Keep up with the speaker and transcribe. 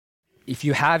If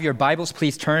you have your Bibles,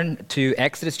 please turn to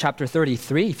Exodus chapter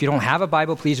 33. If you don't have a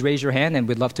Bible, please raise your hand, and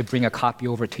we'd love to bring a copy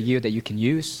over to you that you can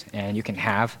use and you can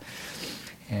have.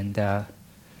 And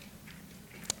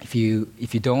if you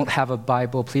don't have a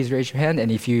Bible, please raise your hand.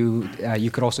 And if you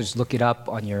could also just look it up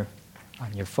on your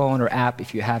phone or app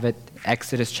if you have it.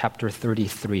 Exodus chapter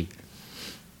 33.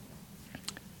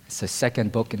 It's the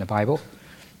second book in the Bible.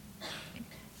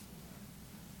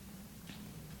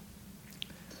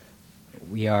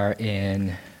 We're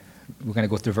going to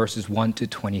go through verses 1 to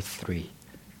 23.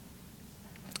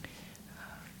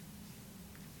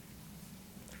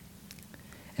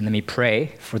 And let me pray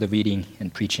for the reading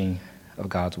and preaching of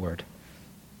God's word.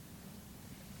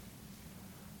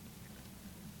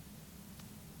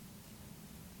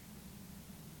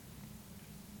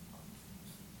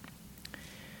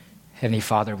 Heavenly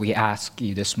Father, we ask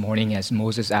you this morning, as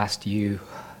Moses asked you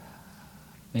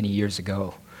many years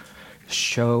ago,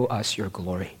 show us your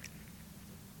glory.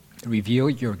 Reveal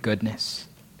your goodness.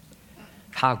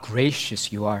 How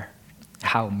gracious you are.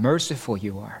 How merciful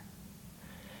you are.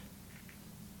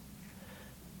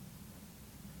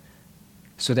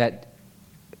 So that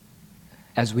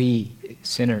as we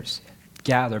sinners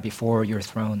gather before your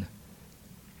throne,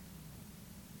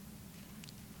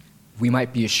 we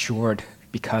might be assured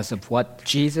because of what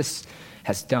Jesus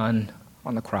has done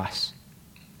on the cross,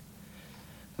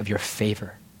 of your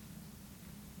favor,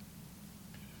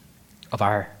 of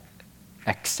our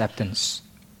acceptance,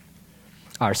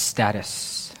 our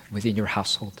status within your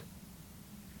household.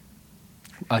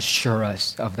 Assure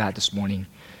us of that this morning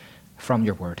from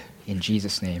your word. In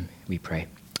Jesus' name we pray.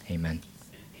 Amen.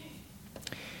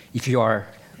 If you are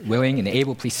willing and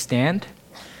able, please stand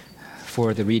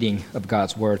for the reading of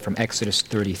God's word from Exodus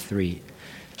 33.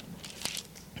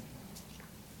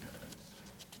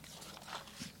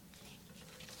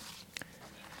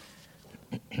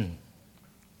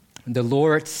 The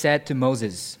Lord said to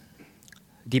Moses,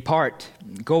 "Depart,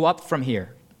 go up from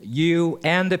here, you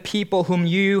and the people whom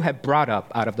you have brought up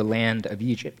out of the land of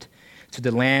Egypt, to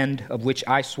the land of which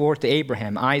I swore to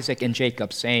Abraham, Isaac, and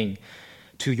Jacob, saying,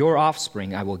 to your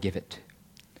offspring I will give it.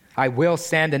 I will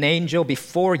send an angel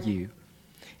before you,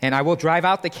 and I will drive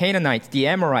out the Canaanites, the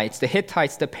Amorites, the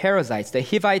Hittites, the Perizzites, the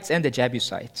Hivites, and the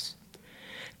Jebusites.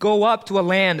 Go up to a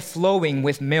land flowing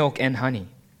with milk and honey.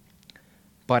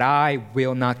 But I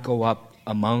will not go up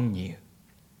among you,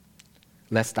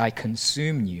 lest I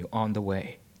consume you on the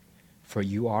way, for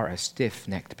you are a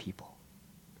stiff-necked people."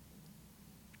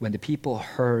 When the people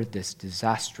heard this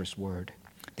disastrous word,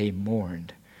 they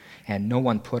mourned, and no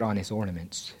one put on his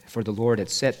ornaments. For the Lord had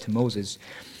said to Moses,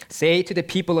 "Say to the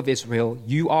people of Israel,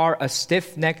 you are a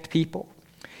stiff-necked people.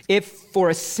 If for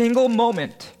a single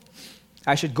moment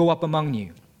I should go up among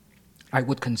you, I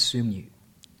would consume you.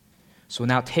 So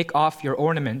now take off your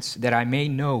ornaments, that I may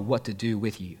know what to do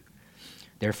with you."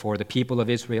 Therefore the people of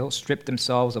Israel stripped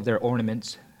themselves of their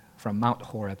ornaments from Mount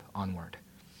Horeb onward.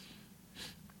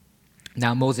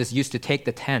 Now Moses used to take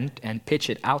the tent and pitch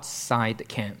it outside the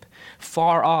camp,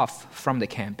 far off from the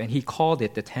camp, and he called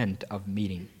it the tent of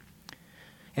meeting.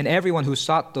 And everyone who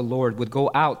sought the Lord would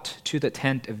go out to the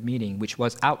tent of meeting, which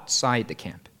was outside the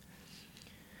camp.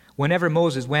 Whenever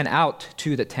Moses went out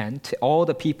to the tent, all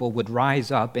the people would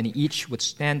rise up, and each would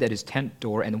stand at his tent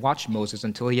door and watch Moses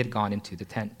until he had gone into the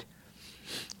tent.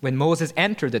 When Moses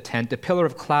entered the tent, the pillar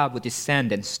of cloud would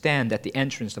descend and stand at the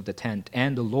entrance of the tent,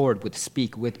 and the Lord would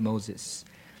speak with Moses.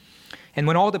 And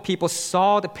when all the people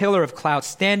saw the pillar of cloud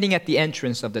standing at the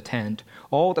entrance of the tent,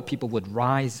 all the people would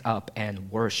rise up and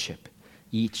worship,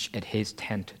 each at his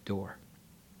tent door.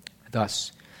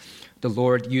 Thus, the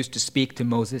Lord used to speak to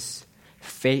Moses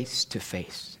face to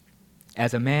face,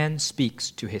 as a man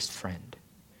speaks to his friend.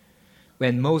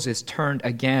 When Moses turned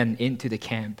again into the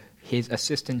camp, his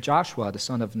assistant Joshua, the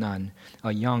son of Nun,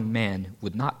 a young man,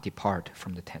 would not depart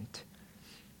from the tent.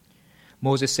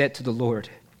 Moses said to the Lord,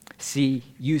 "See,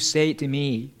 you say to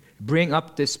me, bring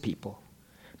up this people,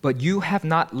 but you have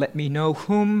not let me know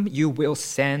whom you will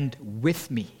send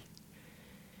with me.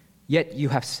 Yet you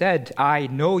have said, I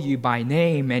know you by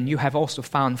name, and you have also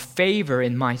found favor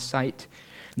in my sight.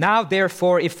 Now,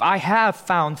 therefore, if I have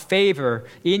found favor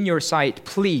in your sight,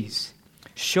 please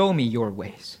show me your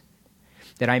ways,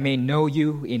 that I may know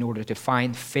you in order to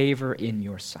find favor in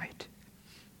your sight.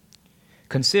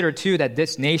 Consider, too, that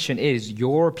this nation is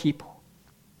your people."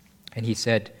 And he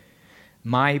said,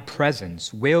 "My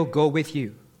presence will go with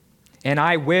you, and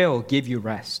I will give you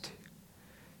rest."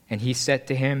 And he said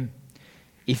to him,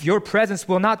 "If your presence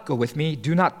will not go with me,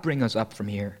 do not bring us up from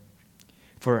here.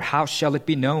 For how shall it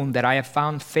be known that I have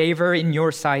found favor in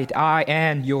your sight, I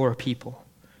and your people?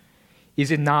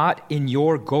 Is it not in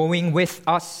your going with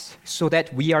us so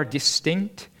that we are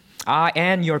distinct, I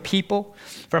and your people,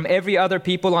 from every other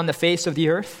people on the face of the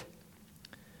earth?"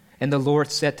 And the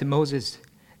Lord said to Moses,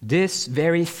 "This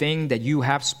very thing that you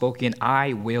have spoken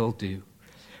I will do,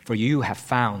 for you have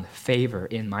found favor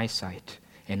in my sight,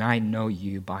 and I know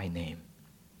you by name."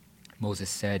 Moses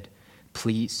said,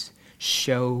 "Please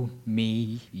show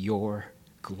me your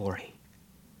glory."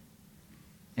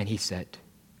 And he said,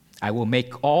 "I will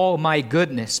make all my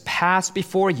goodness pass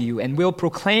before you and will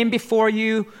proclaim before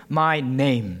you my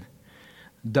name,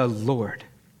 the Lord.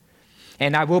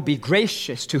 And I will be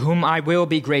gracious to whom I will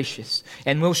be gracious,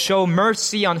 and will show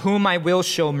mercy on whom I will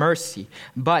show mercy.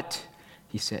 But,"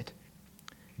 he said,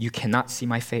 "you cannot see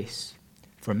my face,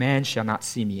 for man shall not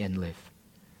see me and live."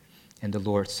 And the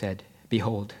Lord said,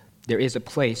 "Behold, there is a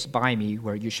place by me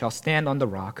where you shall stand on the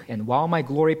rock, and while my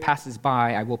glory passes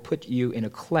by, I will put you in a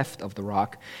cleft of the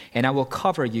rock, and I will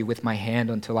cover you with my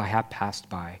hand until I have passed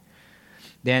by.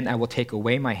 Then I will take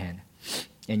away my hand,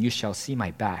 and you shall see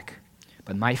my back,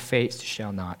 but my face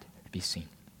shall not be seen."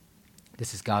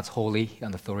 This is God's holy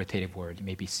and authoritative word. You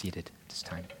may be seated at this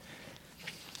time.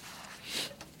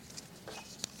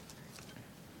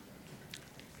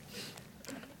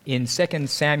 In 2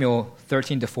 Samuel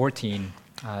 13-14,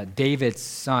 David's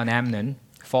son Amnon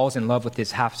falls in love with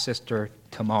his half-sister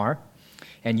Tamar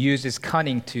and uses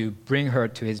cunning to bring her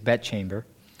to his bedchamber,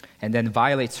 and then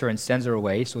violates her and sends her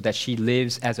away so that she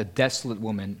lives as a desolate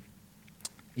woman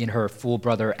in her full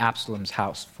brother Absalom's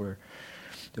house for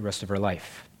the rest of her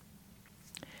life.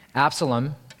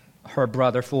 Absalom, her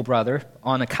brother, full brother,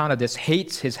 on account of this,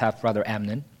 hates his half-brother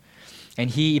Amnon,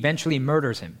 and he eventually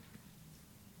murders him.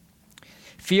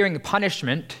 Fearing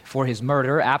punishment for his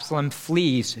murder, Absalom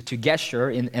flees to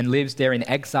Geshur and lives there in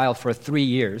exile for 3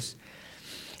 years.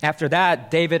 After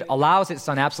that, David allows his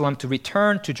son Absalom to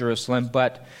return to Jerusalem,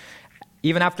 but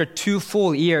even after 2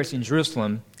 full years in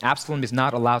Jerusalem, Absalom is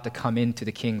not allowed to come into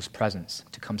the king's presence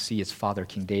to come see his father,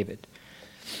 King David.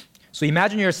 So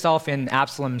imagine yourself in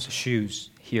Absalom's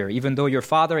shoes here. Even though your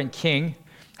father and king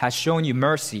has shown you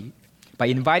mercy by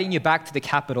inviting you back to the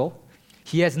capital,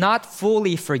 he has not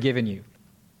fully forgiven you.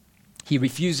 He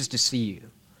refuses to see you.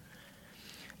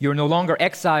 You're no longer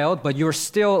exiled, but you're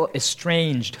still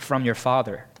estranged from your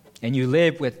father, and you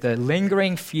live with the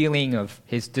lingering feeling of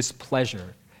his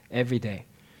displeasure every day.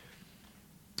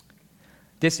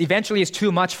 This eventually is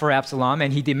too much for Absalom,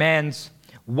 and he demands,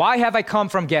 "Why have I come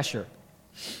from Geshur?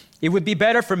 It would be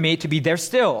better for me to be there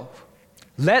still.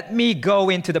 Let me go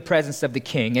into the presence of the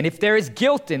king, and if there is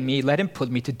guilt in me, let him put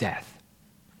me to death."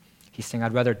 He's saying,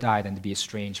 "I'd rather die than to be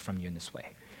estranged from you in this way."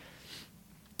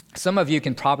 Some of you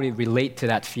can probably relate to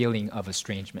that feeling of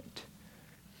estrangement.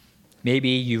 Maybe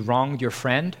you wronged your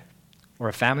friend or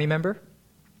a family member.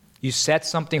 You said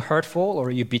something hurtful,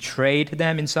 or you betrayed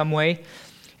them in some way.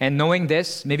 And knowing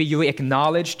this, maybe you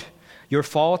acknowledged your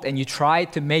fault and you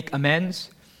tried to make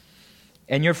amends.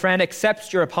 And your friend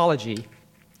accepts your apology,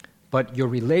 but your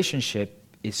relationship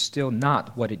is still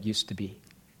not what it used to be.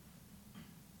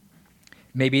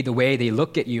 Maybe the way they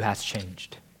look at you has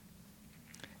changed.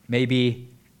 Maybe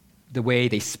the way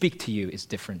they speak to you is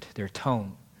different, their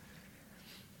tone.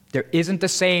 There isn't the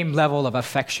same level of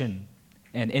affection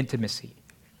and intimacy.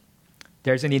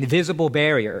 There's an invisible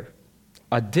barrier,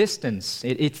 a distance.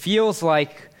 It feels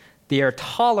like they are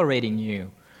tolerating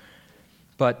you,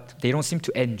 but they don't seem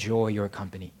to enjoy your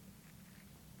company.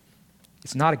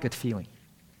 It's not a good feeling.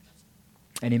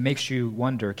 And it makes you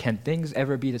wonder, can things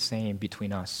ever be the same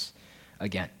between us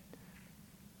again?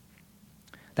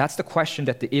 That's the question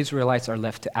that the Israelites are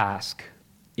left to ask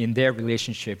in their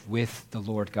relationship with the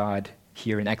Lord God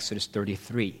here in Exodus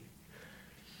 33.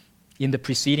 In the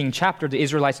preceding chapter, the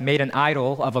Israelites made an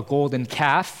idol of a golden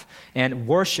calf and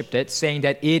worshipped it, saying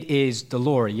that it is the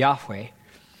Lord, Yahweh.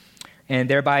 And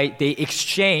thereby they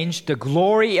exchanged the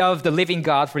glory of the living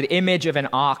God for the image of an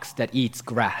ox that eats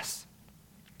grass.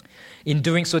 In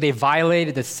doing so, they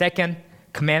violated the second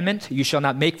commandment: "You shall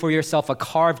not make for yourself a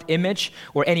carved image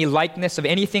or any likeness of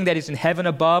anything that is in heaven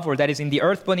above, or that is in the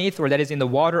earth beneath, or that is in the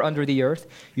water under the earth.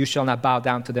 You shall not bow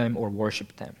down to them or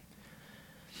worship them."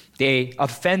 They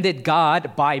offended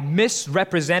God by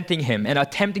misrepresenting him and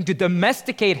attempting to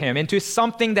domesticate him into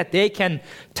something that they can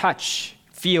touch,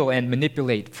 feel, and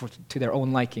manipulate to their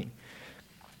own liking.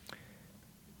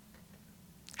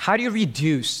 How do you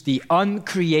reduce the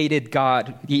uncreated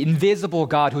God, the invisible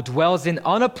God who dwells in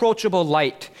unapproachable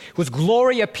light, whose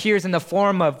glory appears in the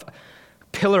form of a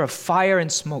pillar of fire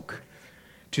and smoke,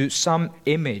 to some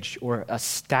image or a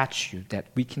statue that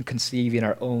we can conceive in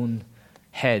our own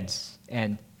heads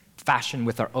and fashion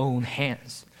with our own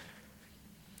hands?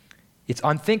 It's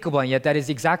unthinkable, and yet that is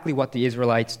exactly what the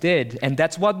Israelites did. And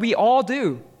that's what we all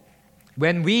do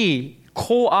when we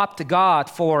co-opt God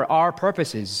for our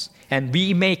purposes and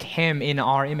we make Him in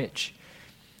our image,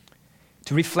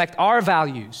 to reflect our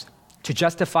values, to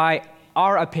justify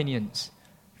our opinions,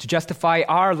 to justify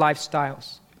our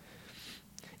lifestyles.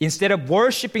 Instead of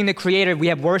worshiping the Creator, we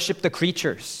have worshiped the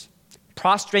creatures,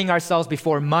 prostrating ourselves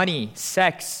before money,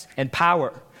 sex, and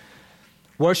power,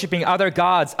 worshiping other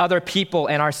gods, other people,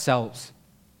 and ourselves.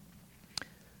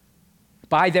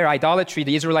 By their idolatry,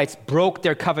 the Israelites broke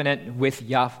their covenant with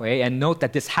Yahweh, and note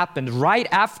that this happened right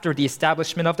after the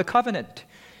establishment of the covenant.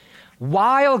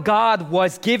 While God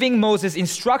was giving Moses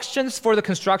instructions for the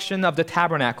construction of the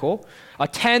tabernacle, a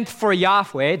tent for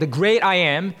Yahweh, the great I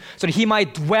Am, so that He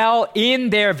might dwell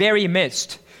in their very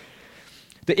midst,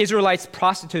 the Israelites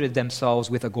prostituted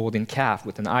themselves with a golden calf,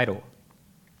 with an idol.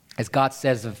 As God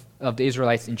says of the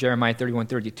Israelites in Jeremiah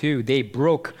 31:32, they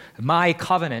broke my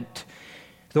covenant,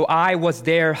 though I was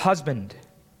their husband.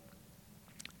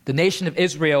 The nation of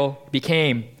Israel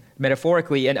became,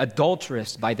 metaphorically, an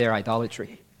adulteress by their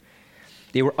idolatry.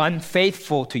 They were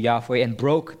unfaithful to Yahweh and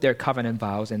broke their covenant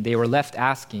vows, and they were left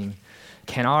asking,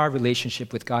 can our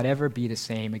relationship with God ever be the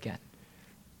same again?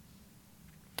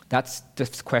 That's the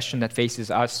question that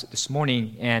faces us this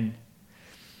morning, and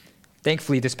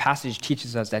thankfully this passage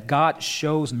teaches us that God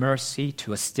shows mercy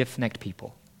to a stiff-necked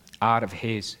people out of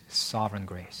His sovereign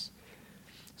grace.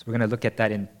 So we're going to look at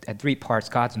that in 3 parts.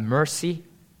 God's mercy,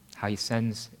 how He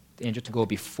sends the angel to go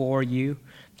before you,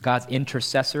 God's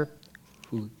intercessor,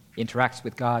 who interacts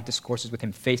with God, discourses with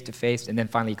Him face to face, and then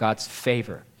finally God's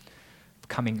favor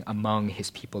coming among His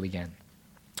people again.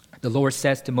 The Lord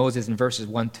says to Moses in verses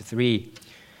 1-3,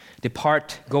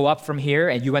 "Depart, go up from here,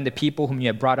 and you and the people whom you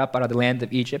have brought up out of the land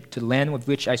of Egypt, to the land with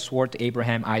which I swore to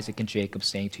Abraham, Isaac, and Jacob,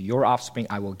 saying, to your offspring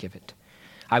I will give it.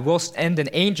 I will send an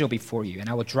angel before you, and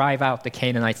I will drive out the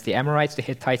Canaanites, the Amorites, the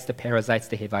Hittites, the Perizzites,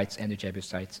 the Hivites, and the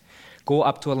Jebusites. Go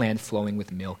up to a land flowing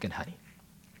with milk and honey."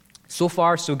 So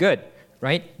far, so good,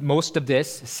 right? Most of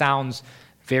this sounds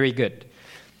very good.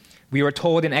 We were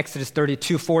told in Exodus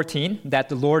 32:14 that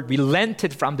the Lord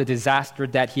relented from the disaster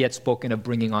that He had spoken of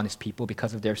bringing on His people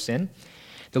because of their sin.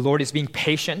 The Lord is being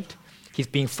patient, He's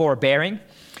being forbearing,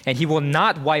 and He will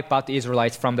not wipe out the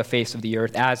Israelites from the face of the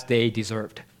earth as they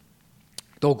deserved.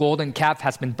 The golden calf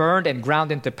has been burned and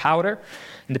ground into powder,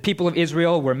 and the people of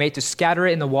Israel were made to scatter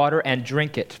it in the water and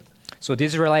drink it. So the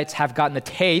Israelites have gotten a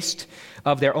taste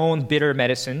of their own bitter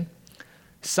medicine.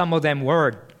 Some of them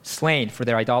were slain for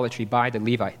their idolatry by the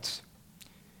Levites.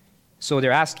 So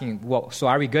they're asking, well, so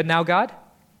are we good now, God?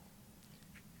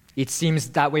 It seems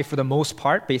that way for the most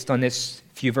part, based on this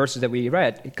few verses that we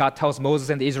read. God tells Moses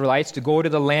and the Israelites to go to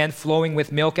the land flowing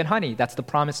with milk and honey. That's the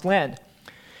promised land.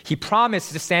 He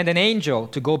promised to send an angel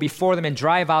to go before them and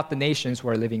drive out the nations who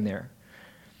are living there.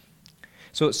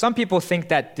 So some people think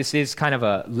that this is kind of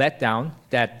a letdown,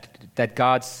 that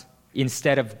God's,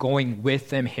 instead of going with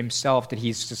them Himself, that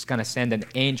He's just going to send an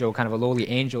angel, kind of a lowly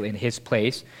angel in His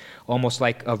place, almost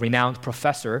like a renowned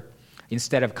professor,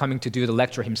 instead of coming to do the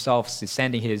lecture Himself,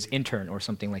 sending His intern or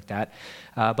something like that.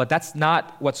 But that's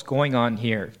not what's going on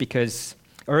here, because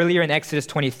earlier in Exodus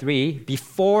 23,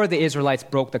 before the Israelites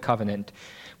broke the covenant,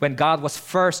 when God was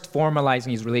first formalizing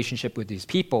His relationship with His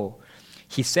people,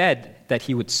 He said that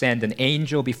He would send an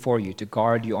angel before you to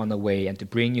guard you on the way and to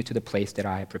bring you to the place that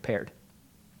I have prepared.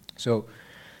 So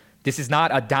this is not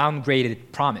a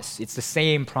downgraded promise. It's the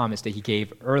same promise that He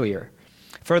gave earlier.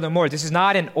 Furthermore, this is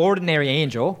not an ordinary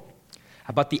angel,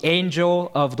 but the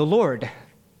angel of the Lord,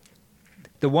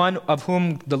 the one of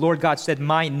whom the Lord God said,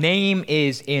 my name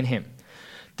is in Him.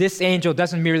 This angel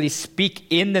doesn't merely speak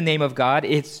in the name of God.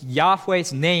 It's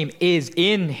Yahweh's name is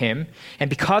in Him. And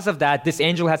because of that, this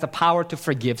angel has the power to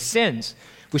forgive sins,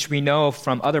 which we know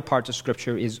from other parts of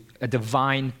Scripture is a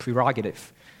divine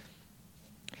prerogative.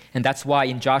 And that's why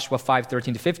in Joshua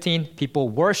 5:13-15, people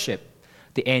worship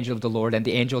the angel of the Lord, and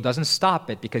the angel doesn't stop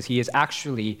it because he is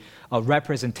actually a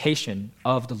representation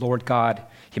of the Lord God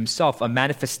Himself, a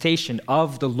manifestation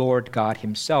of the Lord God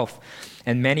Himself.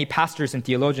 And many pastors and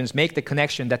theologians make the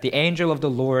connection that the angel of the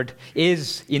Lord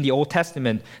is, in the Old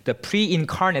Testament, the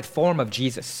pre-incarnate form of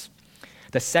Jesus,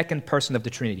 the second person of the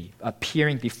Trinity,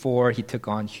 appearing before He took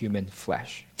on human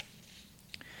flesh.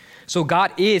 So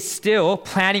God is still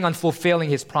planning on fulfilling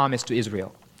His promise to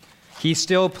Israel. He's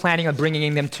still planning on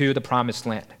bringing them to the promised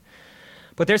land.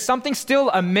 But there's something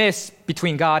still amiss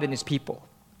between God and His people,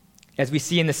 as we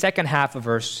see in the second half of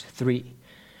verse 3.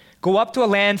 Go up to a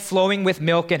land flowing with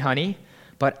milk and honey,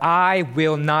 but I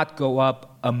will not go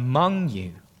up among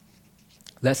you,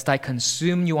 lest I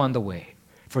consume you on the way,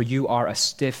 for you are a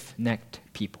stiff-necked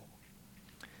people.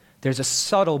 There's a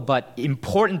subtle but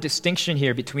important distinction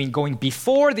here between going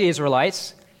before the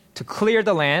Israelites to clear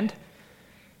the land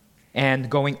and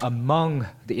going among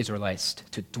the Israelites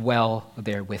to dwell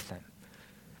there with them.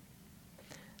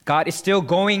 God is still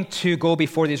going to go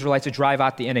before the Israelites to drive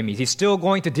out the enemies. He's still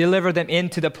going to deliver them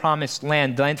into the promised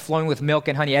land, the land flowing with milk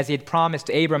and honey, as he had promised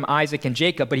to Abram, Isaac, and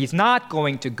Jacob, but he's not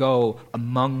going to go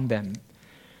among them.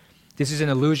 This is an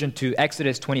allusion to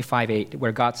Exodus 25:8,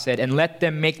 where God said, "And let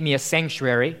them make me a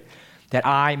sanctuary, that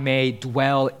I may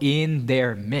dwell in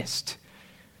their midst."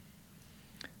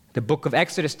 The book of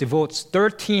Exodus devotes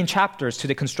 13 chapters to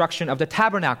the construction of the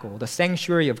tabernacle, the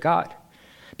sanctuary of God,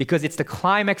 because it's the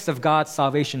climax of God's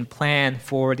salvation plan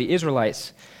for the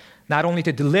Israelites, not only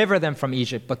to deliver them from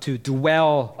Egypt, but to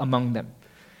dwell among them.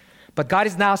 But God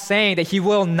is now saying that he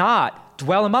will not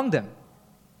dwell among them.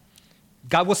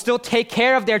 God will still take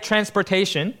care of their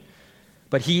transportation,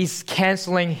 but he's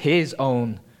canceling his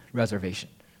own reservation.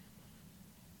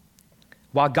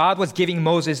 While God was giving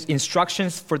Moses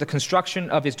instructions for the construction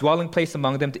of his dwelling place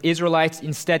among them, the Israelites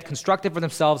instead constructed for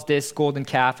themselves this golden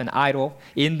calf, an idol,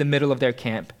 in the middle of their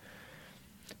camp.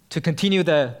 To continue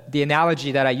the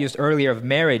analogy that I used earlier of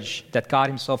marriage that God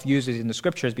himself uses in the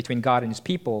scriptures between God and his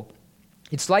people,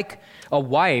 it's like a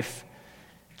wife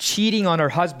cheating on her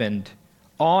husband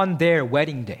on their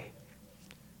wedding day,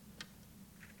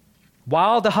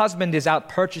 while the husband is out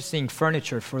purchasing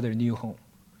furniture for their new home.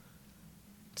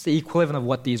 It's the equivalent of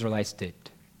what the Israelites did.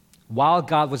 While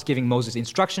God was giving Moses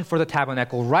instruction for the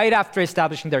tabernacle, right after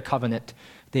establishing their covenant,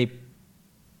 they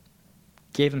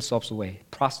gave themselves away,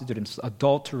 prostituted themselves,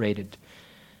 adulterated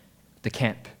the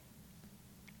camp.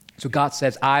 So God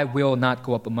says, "I will not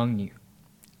go up among you."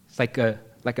 It's like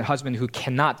a husband who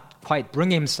cannot quite bring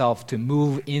himself to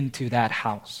move into that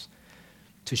house,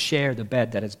 to share the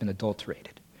bed that has been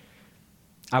adulterated.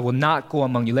 "I will not go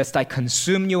among you, lest I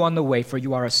consume you on the way, for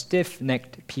you are a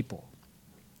stiff-necked people."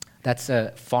 That's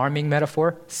a farming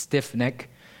metaphor, stiff neck.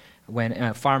 When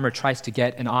a farmer tries to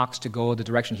get an ox to go the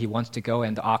direction he wants to go,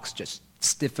 and the ox just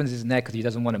stiffens his neck because he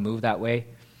doesn't want to move that way.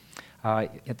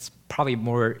 It's probably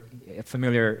more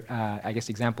familiar,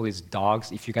 example is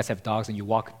dogs. If you guys have dogs and you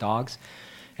walk dogs,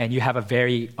 and you have a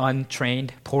very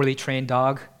untrained, poorly trained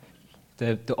dog,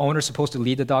 the owner's supposed to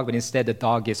lead the dog, but instead the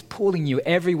dog is pulling you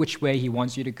every which way he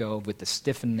wants you to go with the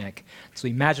stiffened neck. So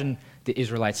imagine the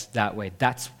Israelites that way.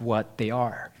 That's what they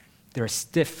are. They're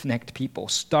stiff-necked people,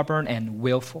 stubborn and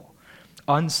willful,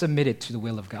 unsubmitted to the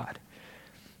will of God.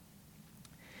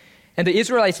 And the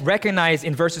Israelites recognize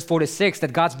in verses 4 to 6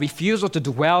 that God's refusal to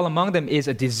dwell among them is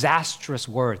a disastrous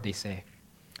word, they say.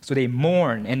 So they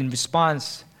mourn, and in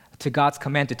response to God's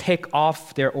command to take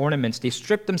off their ornaments, they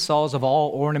strip themselves of all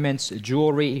ornaments,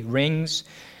 jewelry, rings.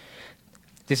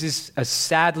 This is a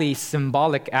sadly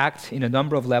symbolic act in a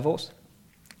number of levels.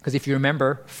 Because if you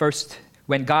remember, first,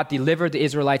 when God delivered the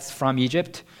Israelites from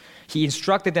Egypt, he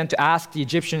instructed them to ask the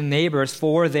Egyptian neighbors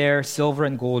for their silver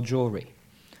and gold jewelry.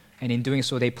 And in doing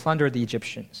so, they plundered the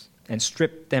Egyptians and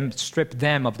stripped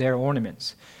them of their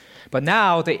ornaments. But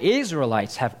now the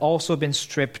Israelites have also been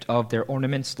stripped of their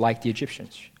ornaments like the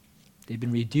Egyptians. They've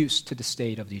been reduced to the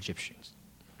state of the Egyptians.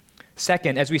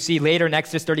 Second, as we see later in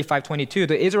Exodus 35:22,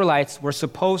 the Israelites were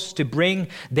supposed to bring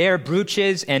their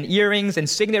brooches and earrings and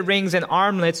signet rings and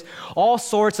armlets, all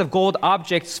sorts of gold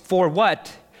objects for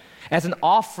what? As an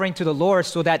offering to the Lord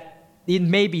so that it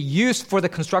may be used for the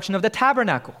construction of the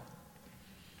tabernacle.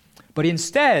 But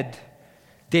instead,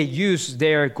 they used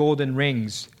their golden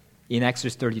rings in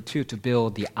Exodus 32 to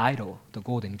build the idol, the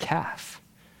golden calf.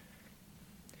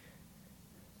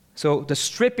 So the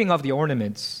stripping of the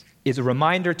ornaments is a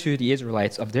reminder to the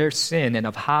Israelites of their sin and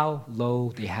of how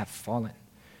low they have fallen.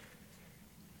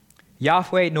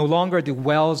 Yahweh no longer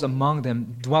dwelling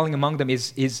among them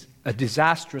is a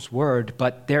disastrous word,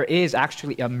 but there is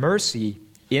actually a mercy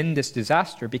in this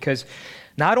disaster, because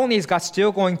not only is God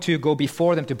still going to go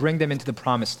before them to bring them into the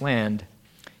promised land,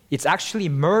 it's actually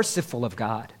merciful of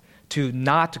God to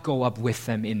not go up with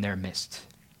them in their midst.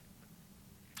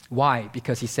 Why?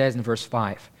 Because he says in verse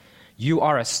 5, "You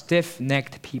are a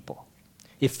stiff-necked people.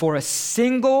 If for a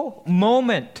single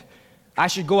moment I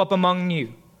should go up among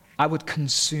you, I would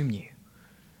consume you."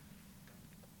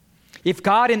 If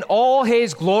God in all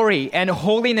his glory and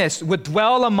holiness would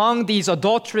dwell among these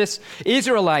adulterous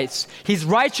Israelites, his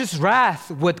righteous wrath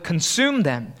would consume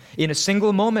them in a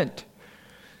single moment.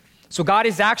 So God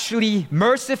is actually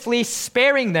mercifully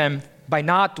sparing them by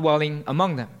not dwelling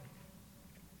among them.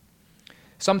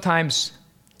 Sometimes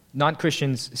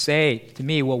non-Christians say to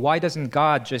me, "Well, why doesn't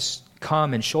God just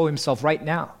come and show himself right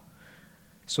now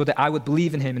so that I would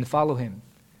believe in him and follow him?"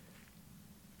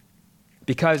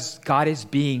 Because God is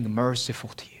being merciful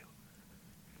to you.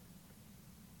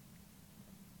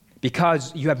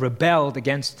 because you have rebelled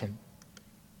against him,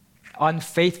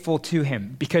 unfaithful to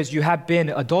him, because you have been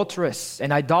adulterous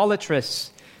and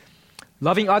idolatrous,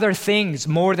 loving other things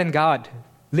more than God,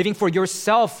 living for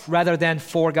yourself rather than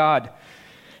for God.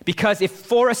 Because if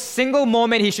for a single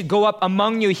moment he should go up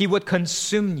among you, he would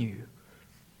consume you.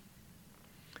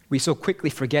 We so quickly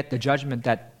forget the judgment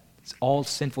that all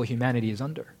sinful humanity is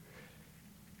under.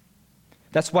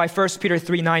 That's why 1 Peter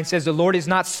 3:9 says, the Lord is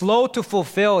not slow to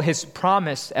fulfill his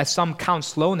promise, as some count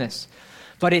slowness,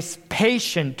 but is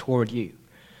patient toward you,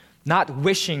 not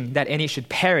wishing that any should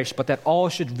perish, but that all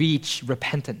should reach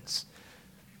repentance.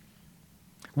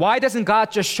 Why doesn't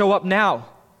God just show up now?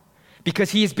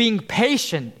 Because he is being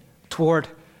patient toward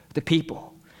the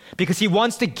people. Because he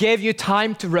wants to give you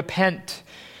time to repent,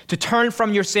 to turn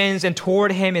from your sins and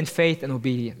toward him in faith and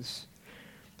obedience,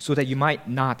 so that you might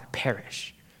not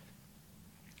perish.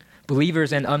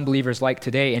 Believers and unbelievers like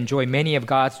today enjoy many of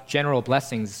God's general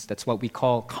blessings. That's what we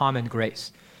call common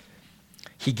grace.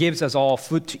 He gives us all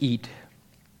food to eat,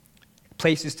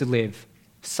 places to live,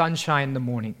 sunshine in the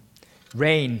morning,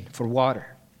 rain for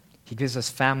water. He gives us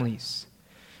families.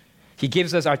 He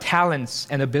gives us our talents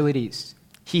and abilities.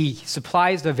 He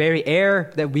supplies the very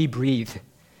air that we breathe.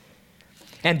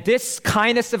 And this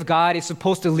kindness of God is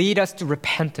supposed to lead us to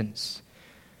repentance.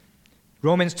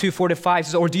 Romans 2:4-5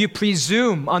 says, or do you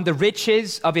presume on the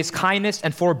riches of his kindness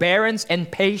and forbearance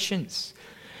and patience,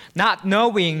 not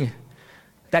knowing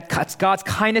that God's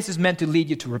kindness is meant to lead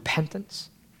you to repentance?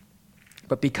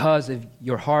 But because of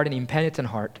your hard and impenitent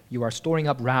heart, you are storing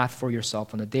up wrath for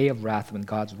yourself on the day of wrath when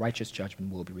God's righteous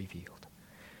judgment will be revealed.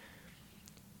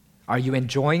 Are you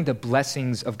enjoying the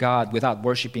blessings of God without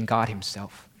worshiping God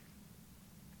himself?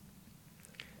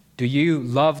 Do you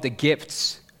love the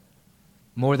gifts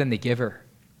more than the giver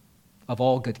of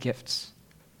all good gifts?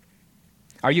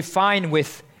 Are you fine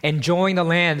with enjoying the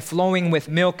land flowing with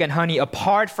milk and honey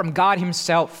apart from God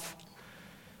himself?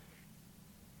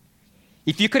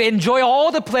 If you could enjoy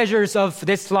all the pleasures of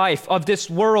this life, of this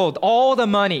world, all the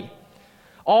money,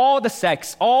 all the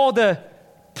sex, all the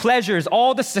pleasures,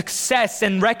 all the success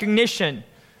and recognition,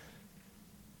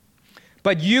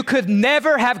 but you could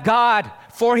never have God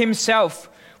for himself,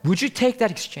 would you take that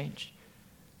exchange?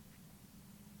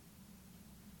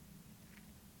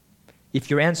 If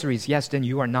your answer is yes, then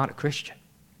you are not a Christian.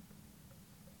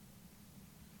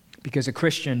 Because a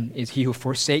Christian is he who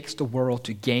forsakes the world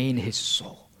to gain his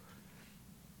soul.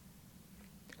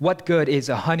 What good is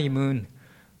a honeymoon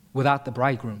without the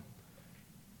bridegroom?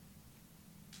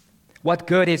 What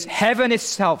good is heaven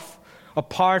itself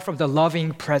apart from the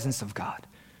loving presence of God?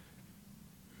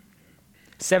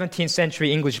 17th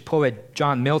century English poet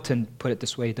John Milton put it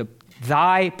this way,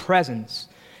 thy presence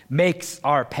makes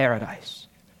our paradise,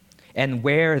 and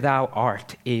where thou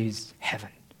art is heaven.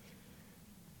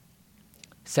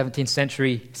 17th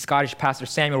century Scottish pastor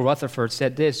Samuel Rutherford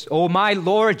said this, O my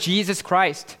Lord Jesus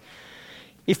Christ,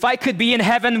 if I could be in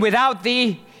heaven without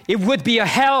thee, it would be a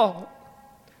hell.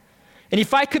 And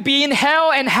if I could be in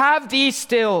hell and have thee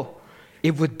still,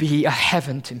 it would be a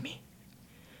heaven to me.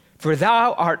 For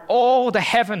thou art all the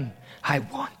heaven I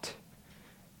want.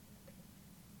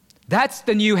 That's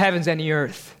the new heavens and the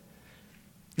earth.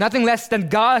 Nothing less than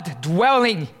God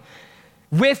dwelling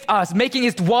with us, making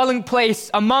his dwelling place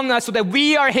among us so that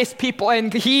we are his people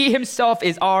and he himself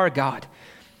is our God.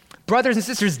 Brothers and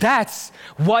sisters, that's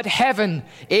what heaven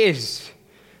is.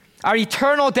 Our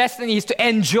eternal destiny is to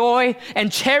enjoy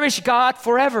and cherish God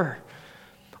forever.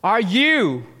 Are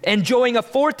you enjoying a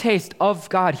foretaste of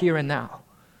God here and now?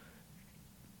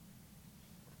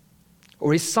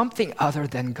 Or is something other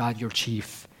than God your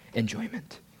chief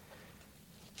enjoyment?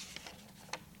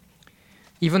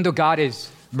 Even though God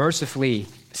is mercifully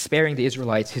sparing the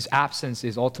Israelites, his absence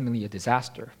is ultimately a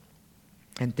disaster.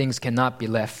 And things cannot be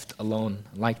left alone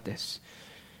like this.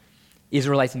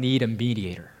 Israelites need a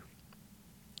mediator.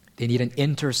 They need an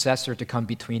intercessor to come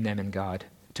between them and God,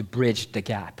 to bridge the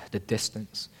gap, the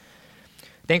distance.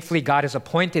 Thankfully, God has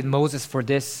appointed Moses for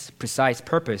this precise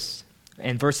purpose.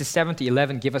 And verses 7 to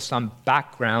 11 give us some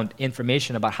background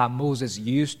information about how Moses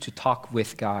used to talk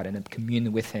with God and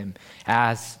commune with him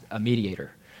as a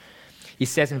mediator. He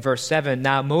says in verse 7,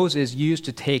 now Moses used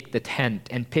to take the tent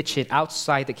and pitch it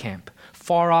outside the camp,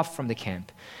 far off from the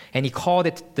camp. And he called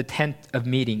it the tent of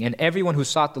meeting. And everyone who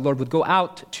sought the Lord would go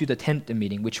out to the tent of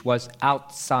meeting, which was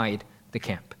outside the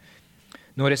camp.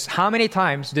 Notice how many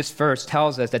times this verse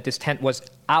tells us that this tent was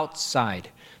outside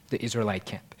the Israelite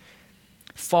camp,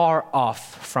 far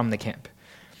off from the camp.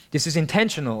 This is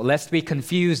intentional, lest we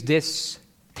confuse this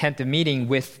tent of meeting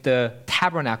with the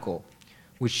tabernacle,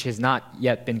 which has not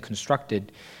yet been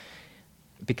constructed.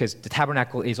 because the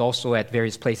tabernacle is also at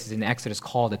various places in Exodus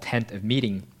called the tent of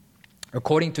meeting.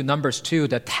 According to Numbers 2,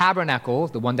 the tabernacle,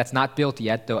 the one that's not built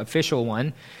yet, the official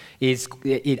one,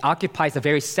 it occupies the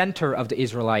very center of the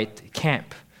Israelite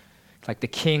camp, like the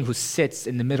king who sits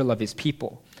in the middle of his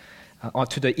people.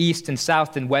 To the east and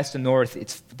south and west and north,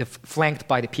 it's flanked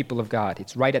by the people of God.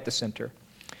 It's right at the center.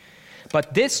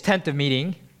 But this tent of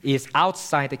meeting is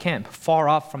outside the camp, far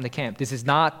off from the camp. This is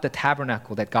not the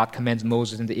tabernacle that God commands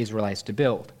Moses and the Israelites to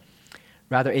build.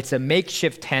 Rather, it's a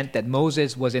makeshift tent that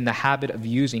Moses was in the habit of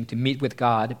using to meet with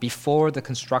God before the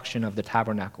construction of the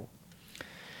tabernacle.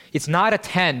 It's not a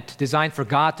tent designed for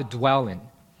God to dwell in.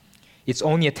 It's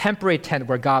only a temporary tent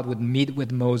where God would meet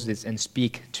with Moses and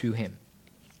speak to him.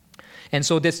 And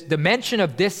so the mention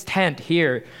of this tent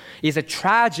here is a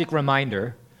tragic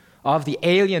reminder of the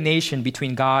alienation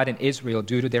between God and Israel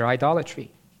due to their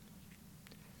idolatry.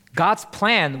 God's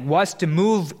plan was to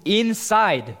move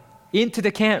inside, into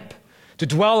the camp, to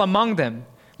dwell among them,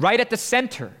 right at the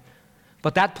center.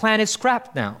 But that plan is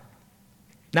scrapped now.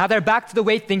 Now they're back to the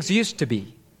way things used to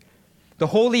be. The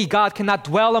holy God cannot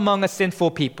dwell among a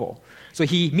sinful people. So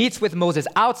he meets with Moses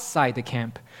outside the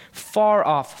camp, far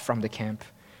off from the camp,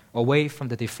 away from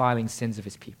the defiling sins of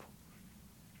his people.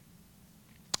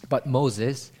 But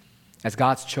Moses, as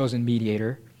God's chosen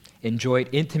mediator, enjoyed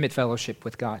intimate fellowship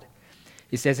with God.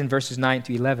 It says in verses 9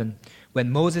 to 11,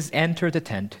 when Moses entered the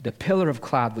tent, the pillar of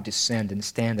cloud would descend and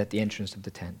stand at the entrance of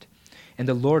the tent. And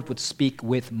the Lord would speak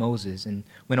with Moses. And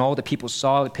when all the people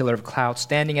saw the pillar of cloud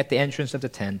standing at the entrance of the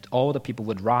tent, all the people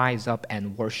would rise up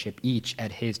and worship, each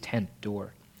at his tent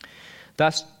door.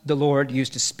 Thus the Lord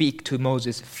used to speak to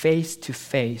Moses face to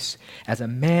face as a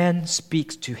man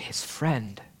speaks to his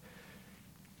friend.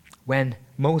 When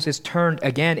Moses turned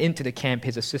again into the camp,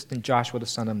 his assistant Joshua the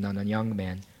son of Nun, a young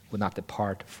man, would not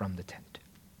depart from the tent.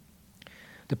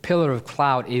 The pillar of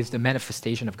cloud is the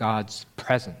manifestation of God's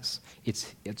presence.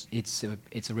 It's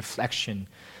a reflection,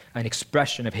 an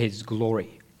expression of his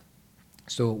glory.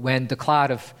 So when the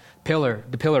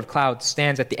pillar of cloud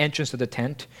stands at the entrance of the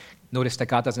tent, notice that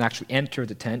God doesn't actually enter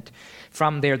the tent.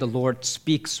 From there, the Lord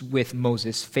speaks with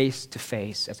Moses face to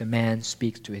face as a man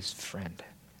speaks to his friend.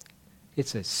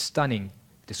 It's a stunning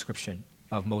description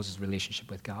of Moses'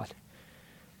 relationship with God.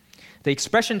 The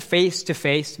expression face to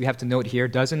face, we have to note here,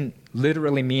 doesn't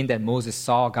literally mean that Moses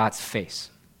saw God's face.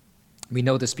 We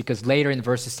know this because later in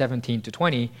verses 17 to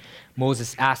 20,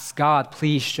 Moses asks God,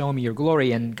 please show me your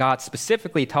glory. And God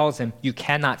specifically tells him, you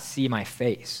cannot see my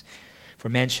face, for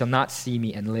man shall not see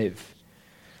me and live.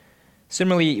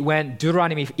 Similarly, in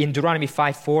Deuteronomy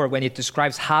 5:4, when it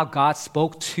describes how God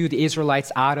spoke to the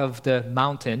Israelites out of the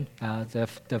mountain,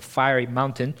 the fiery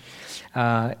mountain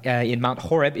in Mount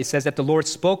Horeb, it says that the Lord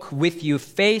spoke with you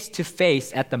face to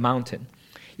face at the mountain.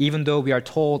 Even though we are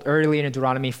told earlier in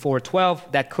Deuteronomy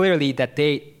 4:12 that clearly that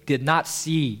they did not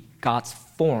see God's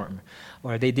form,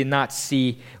 or they did not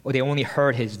see, or they only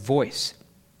heard his voice.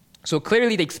 So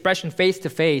clearly the expression face to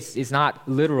face is not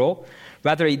literal.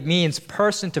 Rather, it means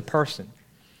person to person.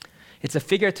 It's a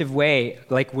figurative way,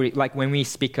 like when we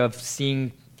speak of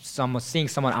seeing someone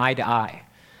eye to eye.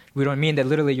 We don't mean that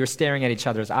literally you're staring at each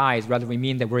other's eyes. Rather, we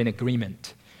mean that we're in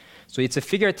agreement. So it's a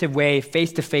figurative way,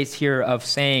 face to face here, of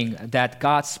saying that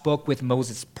God spoke with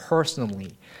Moses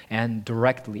personally and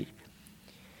directly.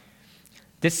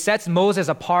 This sets Moses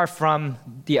apart from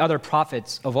the other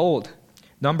prophets of old.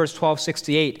 Numbers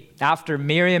 12:68, after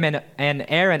Miriam and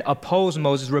Aaron oppose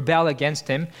Moses, rebel against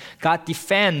him, God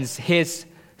defends his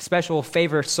special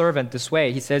favor servant this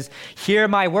way. He says, hear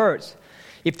my words.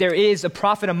 If there is a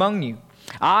prophet among you,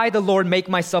 I, the Lord, make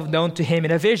myself known to him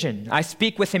in a vision. I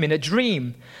speak with him in a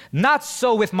dream. Not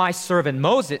so with my servant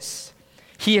Moses.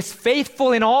 He is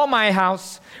faithful in all my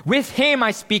house. With him I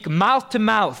speak mouth to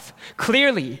mouth,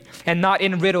 clearly, and not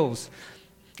in riddles.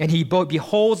 And he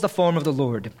beholds the form of the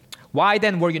Lord. Why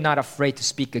then were you not afraid to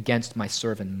speak against my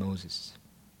servant Moses?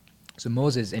 So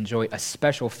Moses enjoyed a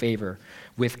special favor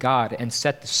with God and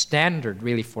set the standard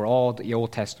really for all the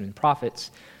Old Testament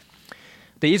prophets.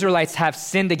 The Israelites have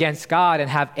sinned against God and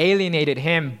have alienated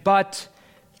him, but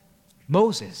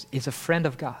Moses is a friend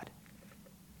of God.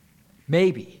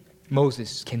 Maybe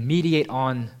Moses can mediate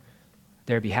on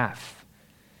their behalf.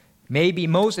 Maybe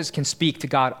Moses can speak to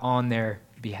God on their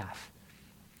behalf.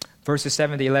 Verses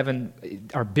 7 to 11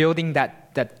 are building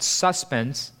that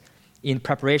suspense in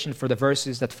preparation for the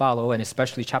verses that follow, and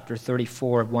especially chapter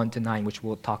 34, 1 to 9, which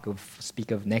we'll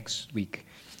speak of next week.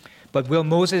 But will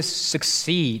Moses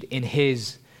succeed in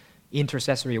his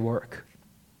intercessory work?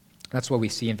 That's what we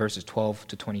see in verses 12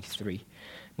 to 23.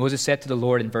 Moses said to the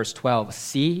Lord in verse 12,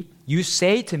 see, you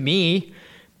say to me,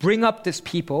 bring up this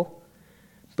people,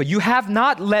 But you have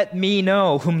not let me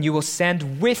know whom you will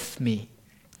send with me.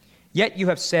 Yet you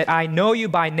have said, I know you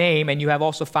by name, and you have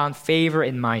also found favor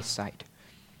in my sight.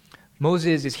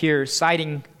 Moses is here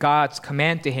citing God's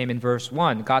command to him in verse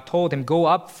 1. God told him, go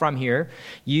up from here,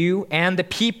 you and the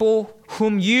people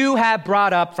whom you have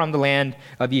brought up from the land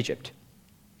of Egypt.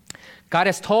 God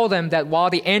has told them that while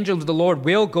the angel of the Lord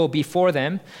will go before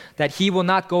them, that he will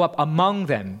not go up among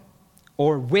them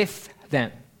or with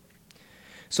them.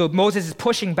 So Moses is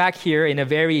pushing back here in a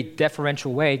very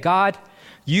deferential way. God,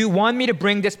 you want me to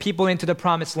bring this people into the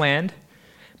promised land,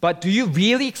 but do you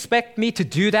really expect me to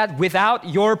do that without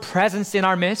your presence in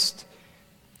our midst?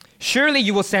 Surely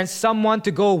you will send someone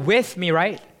to go with me,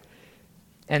 right?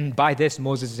 And by this,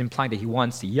 Moses is implying that he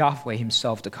wants Yahweh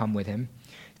himself to come with him.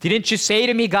 Didn't you say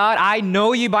to me, God, I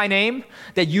know you by name,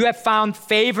 that you have found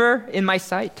favor in my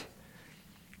sight?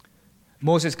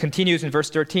 Moses continues in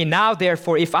verse 13, now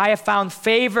therefore, if I have found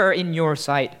favor in your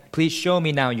sight, please show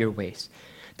me now your ways,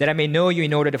 that I may know you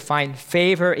in order to find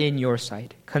favor in your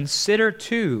sight. Consider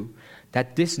too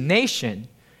that this nation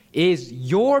is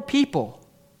your people.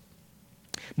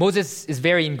 Moses is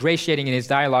very ingratiating in his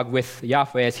dialogue with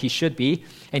Yahweh, as he should be.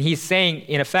 And he's saying,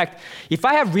 in effect, if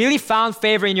I have really found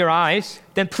favor in your eyes,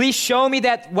 then please show me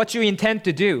that what you intend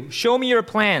to do. Show me your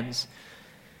plans,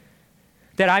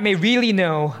 that I may really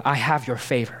know I have your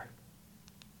favor.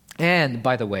 And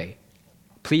by the way,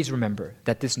 please remember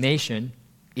that this nation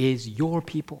is your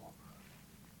people.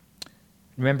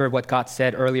 Remember what God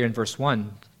said earlier in verse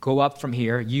 1. Go up from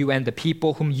here, you and the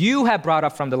people whom you have brought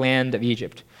up from the land of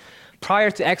Egypt.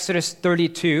 Prior to Exodus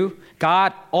 32,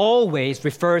 God always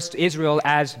refers to Israel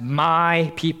as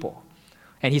my people.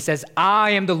 And he says,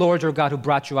 I am the Lord your God who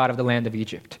brought you out of the land of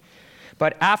Egypt.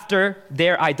 But after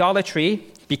their idolatry,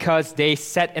 because they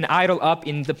set an idol up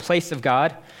in the place of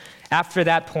God, after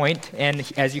that point,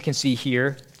 and as you can see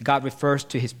here, God refers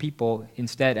to his people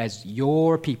instead as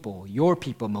your people,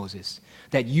 Moses,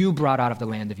 that you brought out of the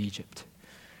land of Egypt.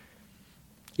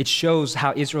 It shows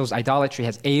how Israel's idolatry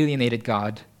has alienated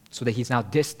God so that he's now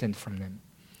distant from them.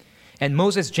 And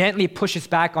Moses gently pushes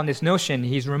back on this notion.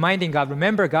 He's reminding God,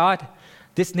 remember God,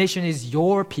 this nation is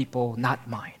your people, not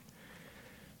mine.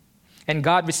 And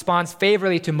God responds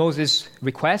favorably to Moses'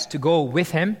 request to go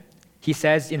with him. He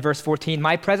says in verse 14,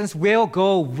 my presence will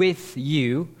go with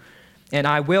you, and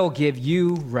I will give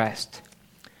you rest.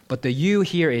 But the you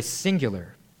here is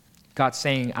singular. God's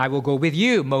saying, I will go with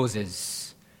you,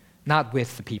 Moses, not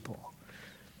with the people.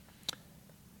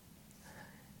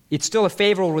 It's still a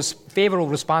favorable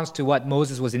response to what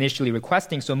Moses was initially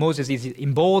requesting, so Moses is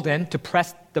emboldened to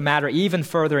press the matter even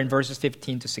further in verses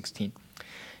 15 to 16.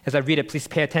 As I read it, please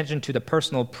pay attention to the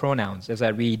personal pronouns as I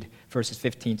read verses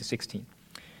 15 to 16.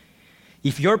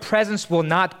 If your presence will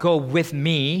not go with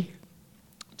me,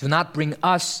 do not bring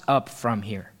us up from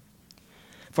here.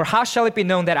 For how shall it be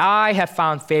known that I have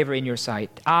found favor in your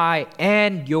sight, I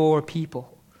and your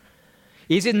people?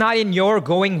 Is it not in your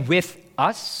going with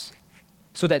us,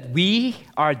 so that we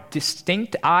are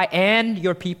distinct, I and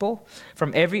your people,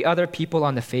 from every other people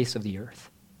on the face of the earth?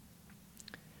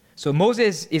 So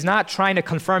Moses is not trying to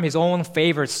confirm his own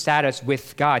favored status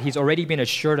with God. He's already been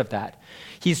assured of that.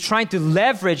 He's trying to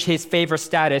leverage his favored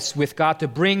status with God to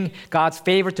bring God's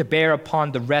favor to bear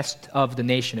upon the rest of the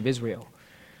nation of Israel.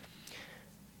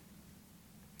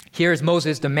 Here is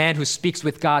Moses, the man who speaks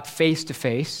with God face to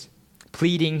face,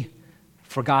 pleading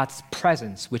for God's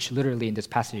presence, which literally in this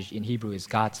passage in Hebrew is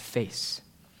God's face.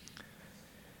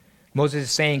 Moses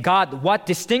is saying, God, what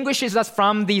distinguishes us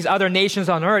from these other nations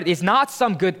on earth is not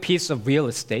some good piece of real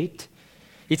estate.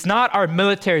 It's not our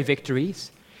military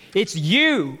victories. It's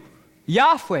you,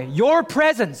 Yahweh, your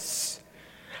presence.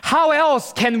 How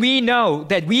else can we know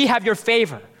that we have your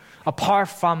favor apart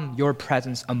from your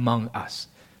presence among us?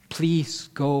 Please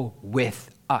go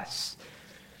with us.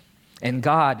 And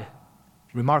God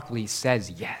remarkably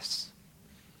says yes.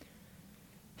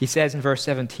 He says in verse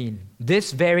 17,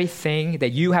 this very thing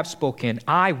that you have spoken,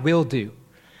 I will do,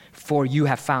 for you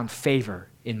have found favor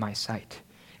in my sight,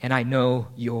 and I know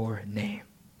your name.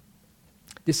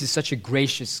 This is such a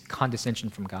gracious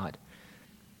condescension from God.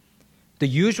 The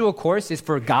usual course is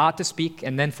for God to speak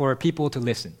and then for people to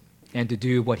listen and to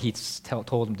do what he's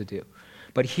told them to do.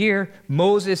 But here,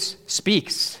 Moses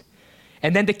speaks,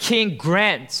 and then the king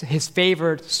grants his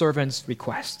favored servant's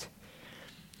request.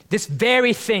 This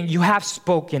very thing you have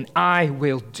spoken, I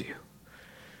will do.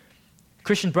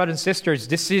 Christian brothers and sisters,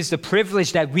 this is the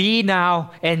privilege that we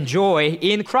now enjoy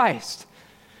in Christ.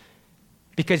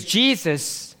 Because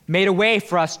Jesus made a way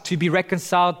for us to be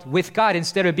reconciled with God.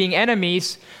 Instead of being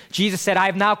enemies, Jesus said, I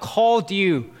have now called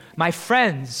you my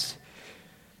friends.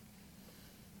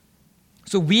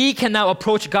 So we can now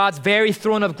approach God's very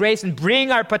throne of grace and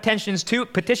bring our petitions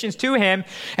to Him.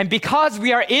 And because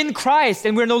we are in Christ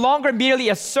and we're no longer merely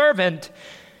a servant,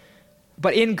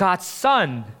 but in God's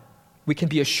Son, we can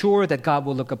be assured that God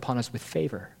will look upon us with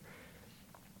favor.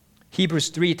 Hebrews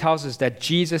 3 tells us that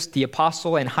Jesus, the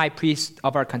apostle and high priest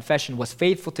of our confession, was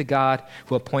faithful to God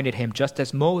who appointed him, just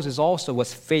as Moses also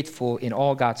was faithful in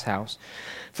all God's house.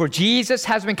 For Jesus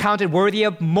has been counted worthy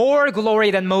of more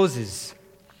glory than Moses.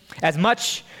 As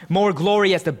much more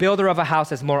glory as the builder of a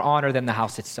house has more honor than the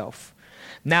house itself.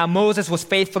 Now Moses was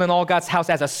faithful in all God's house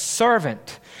as a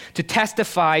servant to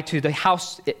testify to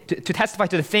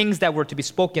the things that were to be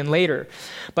spoken later.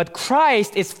 But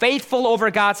Christ is faithful over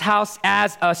God's house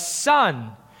as a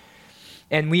son.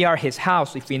 And we are his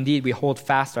house if indeed we hold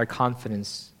fast our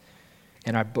confidence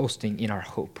and our boasting in our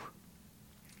hope.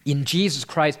 In Jesus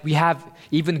Christ, we have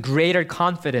even greater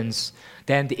confidence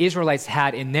than the Israelites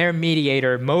had in their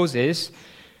mediator, Moses,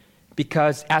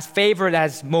 because as favored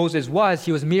as Moses was,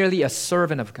 he was merely a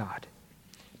servant of God.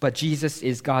 But Jesus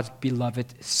is God's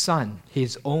beloved son,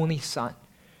 his only son,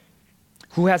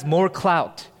 who has more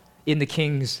clout in the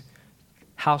king's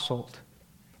household,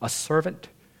 a servant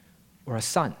or a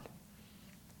son,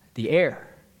 the heir.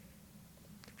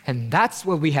 And that's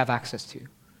what we have access to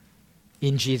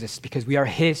in Jesus, because we are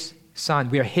his son,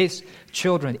 we are his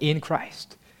children in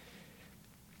Christ.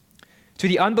 To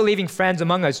the unbelieving friends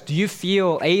among us, do you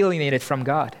feel alienated from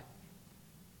God?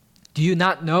 Do you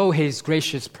not know his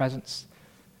gracious presence?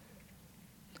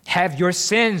 Have your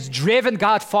sins driven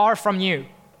God far from you?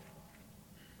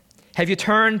 Have you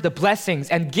turned the blessings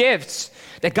and gifts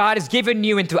that God has given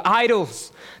you into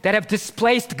idols that have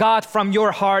displaced God from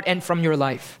your heart and from your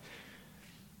life?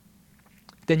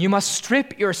 Then you must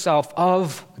strip yourself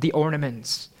of the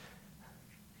ornaments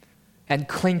and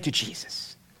cling to Jesus.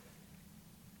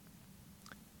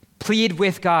 Plead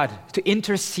with God to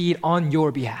intercede on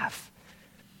your behalf.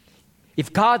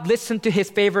 If God listened to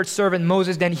his favorite servant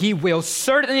Moses, then he will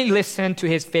certainly listen to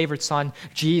his favorite son,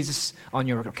 Jesus, on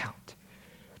your account.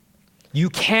 You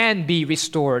can be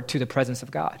restored to the presence of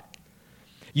God.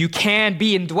 You can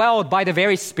be indwelled by the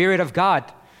very Spirit of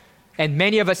God. And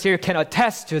many of us here can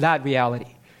attest to that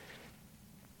reality.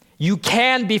 You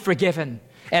can be forgiven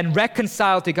and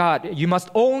reconciled to God. You must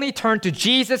only turn to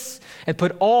Jesus and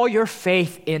put all your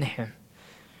faith in him.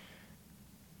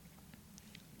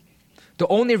 The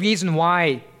only reason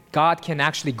why God can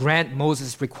actually grant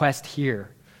Moses' request here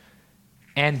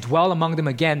and dwell among them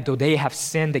again, though they have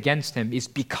sinned against him, is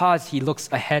because he looks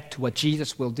ahead to what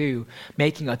Jesus will do,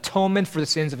 making atonement for the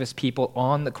sins of his people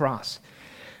on the cross.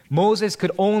 Moses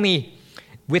could only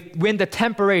win the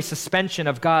temporary suspension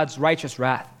of God's righteous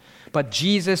wrath, but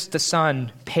Jesus, the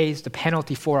Son, pays the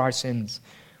penalty for our sins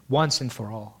once and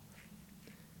for all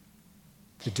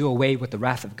to do away with the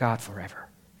wrath of God forever.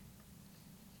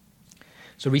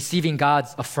 So receiving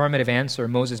God's affirmative answer,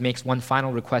 Moses makes one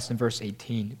final request in verse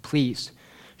 18. Please,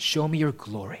 show me your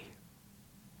glory.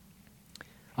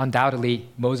 Undoubtedly,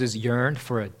 Moses yearned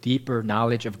for a deeper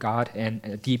knowledge of God and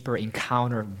a deeper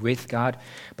encounter with God,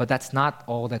 but that's not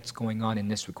all that's going on in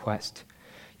this request.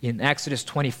 In Exodus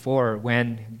 24,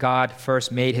 when God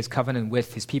first made his covenant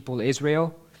with his people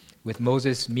Israel, with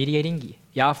Moses mediating,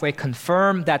 Yahweh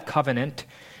confirmed that covenant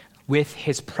with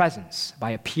his presence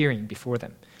by appearing before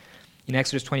them. In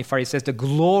Exodus 24, it says, the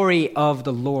glory of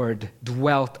the Lord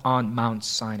dwelt on Mount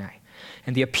Sinai.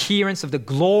 And the appearance of the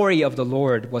glory of the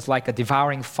Lord was like a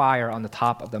devouring fire on the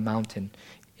top of the mountain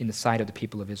in the sight of the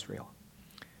people of Israel.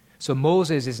 So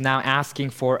Moses is now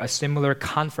asking for a similar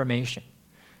confirmation.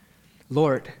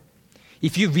 Lord,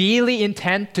 if you really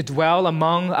intend to dwell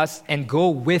among us and go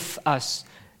with us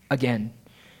again,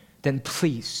 then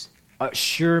please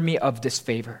assure me of this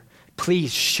favor.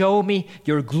 Please show me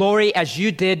your glory as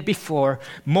you did before,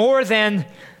 more than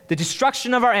the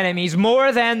destruction of our enemies,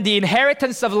 more than the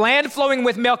inheritance of land flowing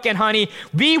with milk and honey.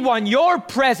 We want your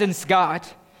presence, God.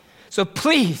 So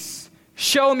please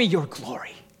show me your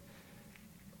glory.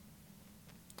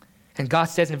 And God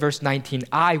says in verse 19,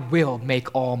 I will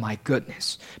make all my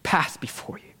goodness pass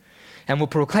before you and will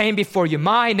proclaim before you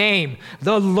my name,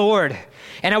 the Lord.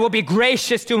 And I will be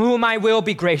gracious to whom I will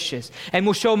be gracious and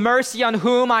will show mercy on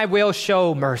whom I will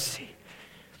show mercy.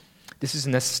 This is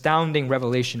an astounding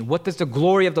revelation. What does the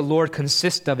glory of the Lord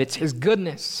consist of? It's his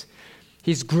goodness,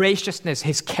 his graciousness,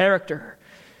 his character.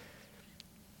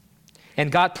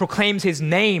 And God proclaims his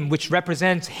name, which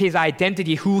represents his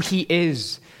identity, who he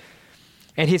is.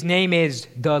 And his name is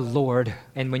the Lord.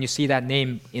 And when you see that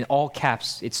name in all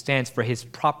caps, it stands for his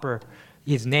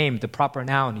name, the proper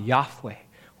noun, Yahweh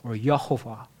or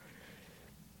Yehovah.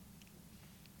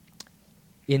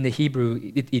 In the Hebrew,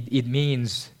 it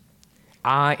means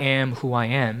I am who I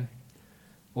am,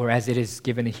 or as it is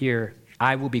given here,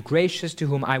 I will be gracious to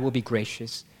whom I will be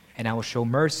gracious, and I will show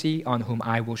mercy on whom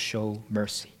I will show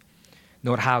mercy.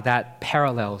 Note how that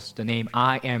parallels the name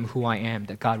I am who I am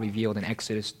that God revealed in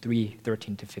Exodus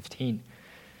 3:13-15.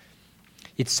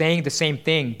 It's saying the same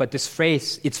thing, but it's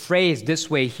phrased this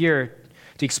way here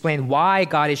to explain why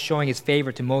God is showing his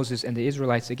favor to Moses and the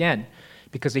Israelites again.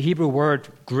 Because the Hebrew word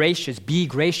gracious, be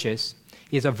gracious,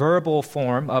 is a verbal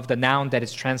form of the noun that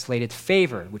is translated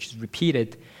favor, which is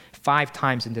repeated 5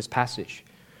 times in this passage.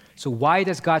 So why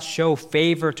does God show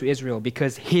favor to Israel?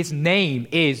 Because his name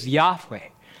is Yahweh.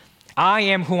 I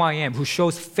am who I am, who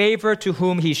shows favor to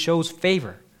whom he shows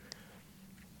favor.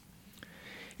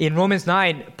 In Romans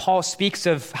 9, Paul speaks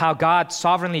of how God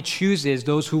sovereignly chooses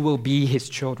those who will be his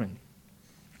children,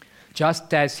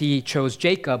 just as he chose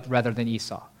Jacob rather than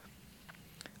Esau,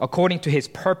 according to his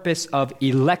purpose of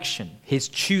election, his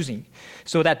choosing,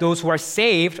 so that those who are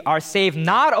saved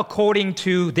not according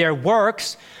to their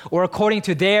works or according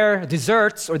to their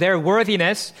deserts or their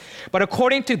worthiness, but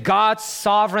according to God's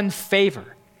sovereign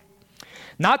favor.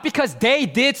 Not because they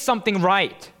did something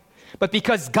right, but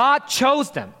because God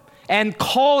chose them and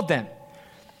called them.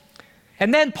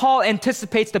 And then Paul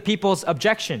anticipates the people's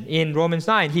objection in Romans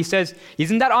 9. He says,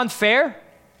 isn't that unfair?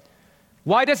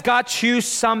 Why does God choose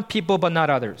some people but not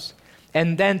others?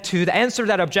 And then to answer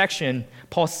that objection,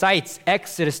 Paul cites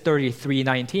Exodus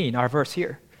 33:19, our verse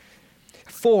here.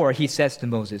 For, he says to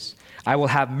Moses, I will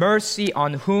have mercy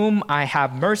on whom I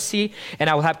have mercy, and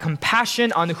I will have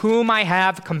compassion on whom I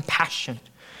have compassion.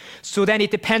 So then it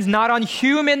depends not on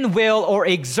human will or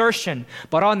exertion,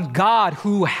 but on God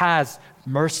who has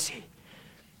mercy.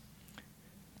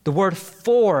 The word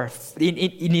for, in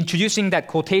introducing that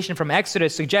quotation from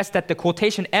Exodus, suggests that the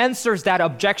quotation answers that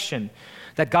objection,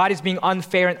 that God is being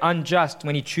unfair and unjust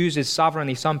when he chooses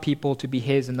sovereignly some people to be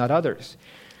his and not others.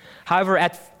 However,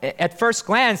 at first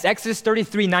glance, Exodus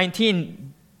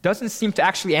 33:19 doesn't seem to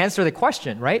actually answer the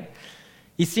question, right?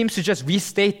 He seems to just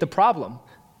restate the problem.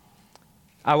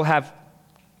 I will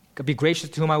be gracious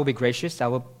to whom I will be gracious. I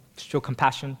will show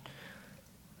compassion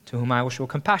to whom I will show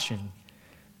compassion.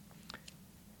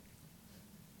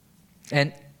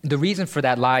 And the reason for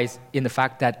that lies in the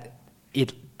fact that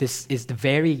this is the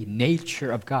very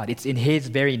nature of God. It's in his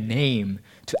very name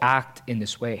to act in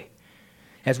this way.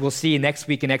 As we'll see next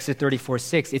week in Exodus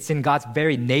 34:6, it's in God's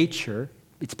very nature,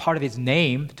 it's part of his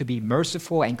name to be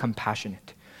merciful and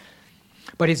compassionate.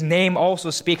 But his name also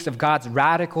speaks of God's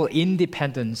radical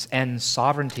independence and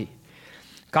sovereignty.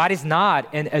 God is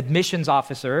not an admissions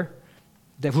officer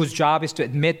whose job is to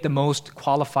admit the most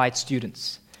qualified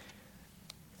students.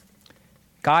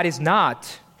 God is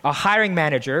not a hiring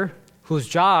manager whose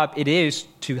job it is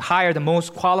to hire the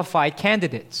most qualified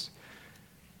candidates.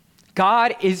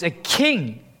 God is a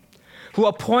king who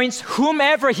appoints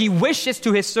whomever he wishes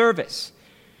to his service.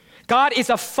 God is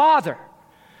a father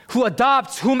who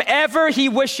adopts whomever he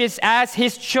wishes as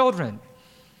his children.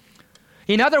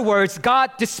 In other words,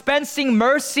 God dispensing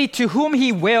mercy to whom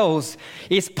he wills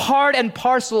is part and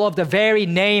parcel of the very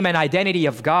name and identity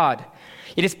of God.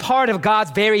 It is part of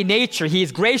God's very nature. He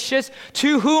is gracious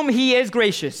to whom he is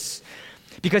gracious,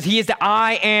 because he is the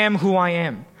I am who I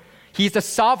am. He is the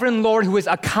sovereign Lord who is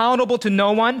accountable to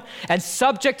no one and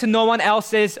subject to no one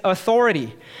else's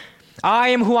authority. I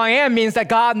am who I am means that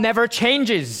God never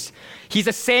changes. He's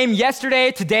the same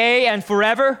yesterday, today, and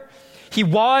forever. He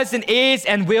was and is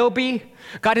and will be.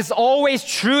 God is always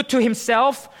true to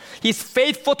himself. He's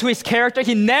faithful to his character.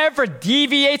 He never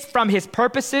deviates from his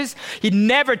purposes. He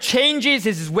never changes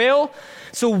his will.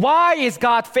 So why is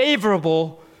God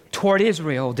favorable toward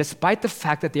Israel, despite the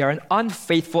fact that they are an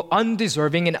unfaithful,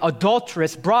 undeserving, and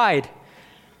adulterous bride?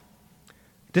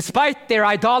 Despite their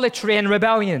idolatry and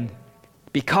rebellion,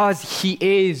 because he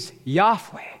is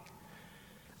Yahweh.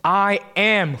 I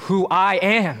am who I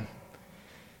am.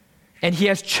 And he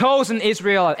has chosen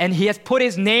Israel, and he has put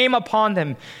his name upon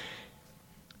them.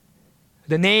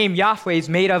 The name Yahweh is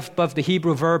made up of the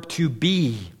Hebrew verb to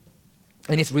be,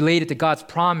 and it's related to God's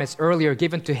promise earlier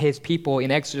given to his people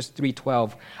in Exodus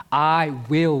 3:12. I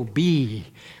will be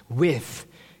with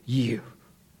you.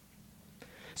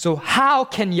 So how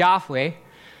can Yahweh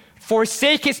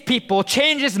forsake his people,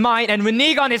 change his mind, and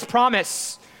renege on his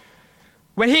promise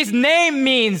when his name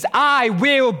means I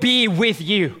will be with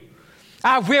you?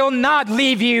 I will not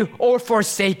leave you or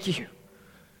forsake you.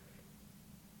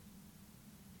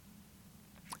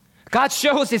 God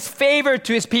shows his favor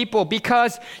to his people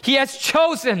because he has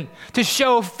chosen to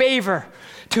show favor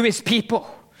to his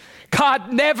people.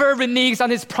 God never reneges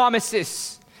on his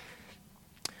promises.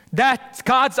 That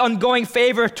God's ongoing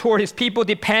favor toward his people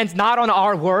depends not on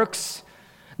our works,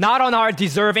 not on our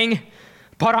deserving,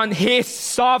 but on His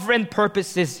sovereign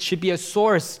purposes, should be a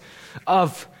source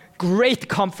of great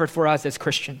comfort for us as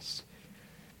Christians.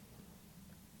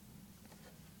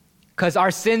 Because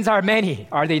our sins are many,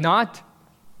 are they not?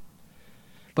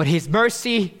 But His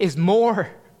mercy is more.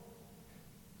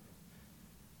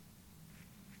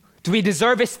 Do we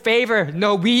deserve His favor?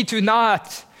 No, we do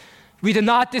not. We do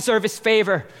not deserve His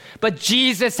favor. But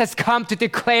Jesus has come to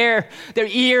declare the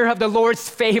year of the Lord's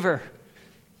favor.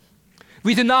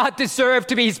 We do not deserve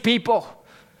to be His people.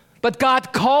 But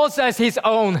God calls us His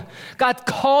own. God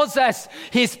calls us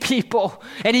His people.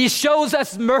 And He shows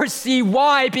us mercy.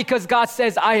 Why? Because God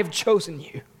says, I have chosen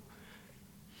you.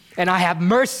 And I have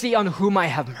mercy on whom I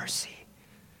have mercy.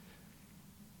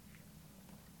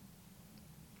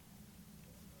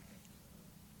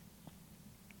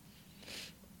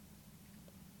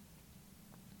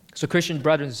 So Christian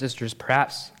brothers and sisters,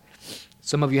 perhaps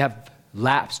some of you have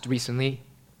lapsed recently.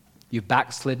 You've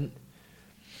backslidden.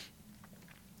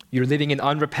 You're living in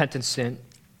unrepentant sin.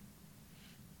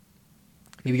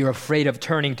 Maybe you're afraid of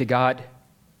turning to God.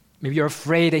 Maybe you're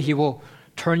afraid that He will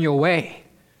turn you away.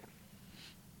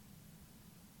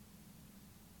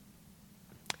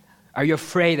 Are you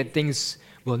afraid that things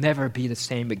will never be the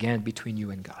same again between you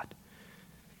and God?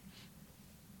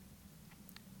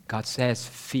 God says,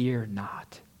 fear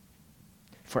not,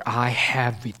 for I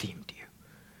have redeemed you.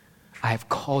 I have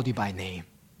called you by name,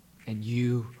 and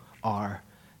you are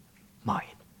mine.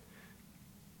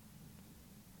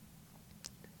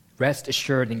 Rest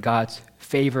assured in God's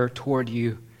favor toward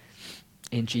you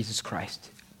in Jesus Christ.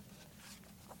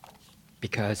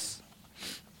 Because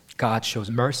God shows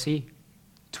mercy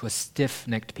to a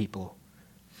stiff-necked people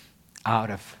out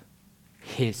of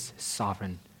His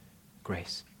sovereign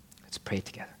grace. Let's pray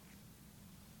together.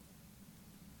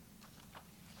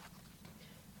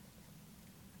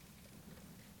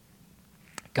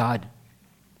 God,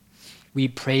 we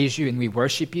praise you and we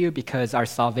worship you because our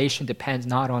salvation depends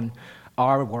not on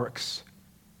our works.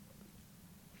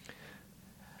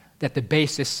 That the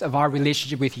basis of our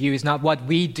relationship with you is not what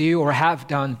we do or have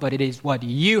done, but it is what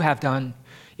you have done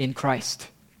in Christ.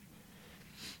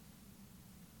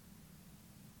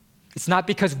 It's not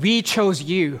because we chose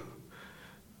you,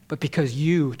 but because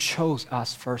you chose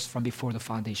us first from before the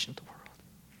foundation of the world.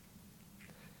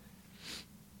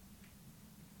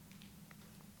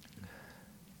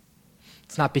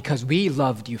 It's not because we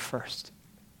loved you first,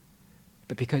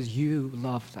 but because you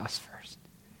loved us first.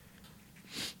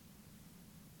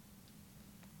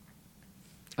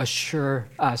 Assure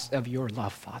us of your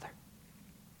love, Father,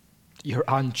 your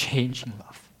unchanging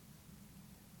love.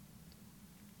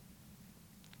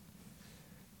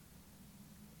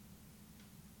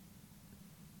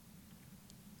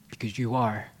 Because you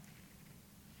are,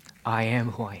 I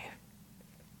am who I am.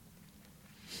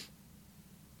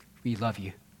 We love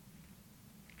you.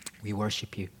 We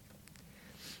worship you.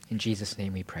 In Jesus'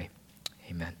 name we pray.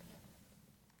 Amen.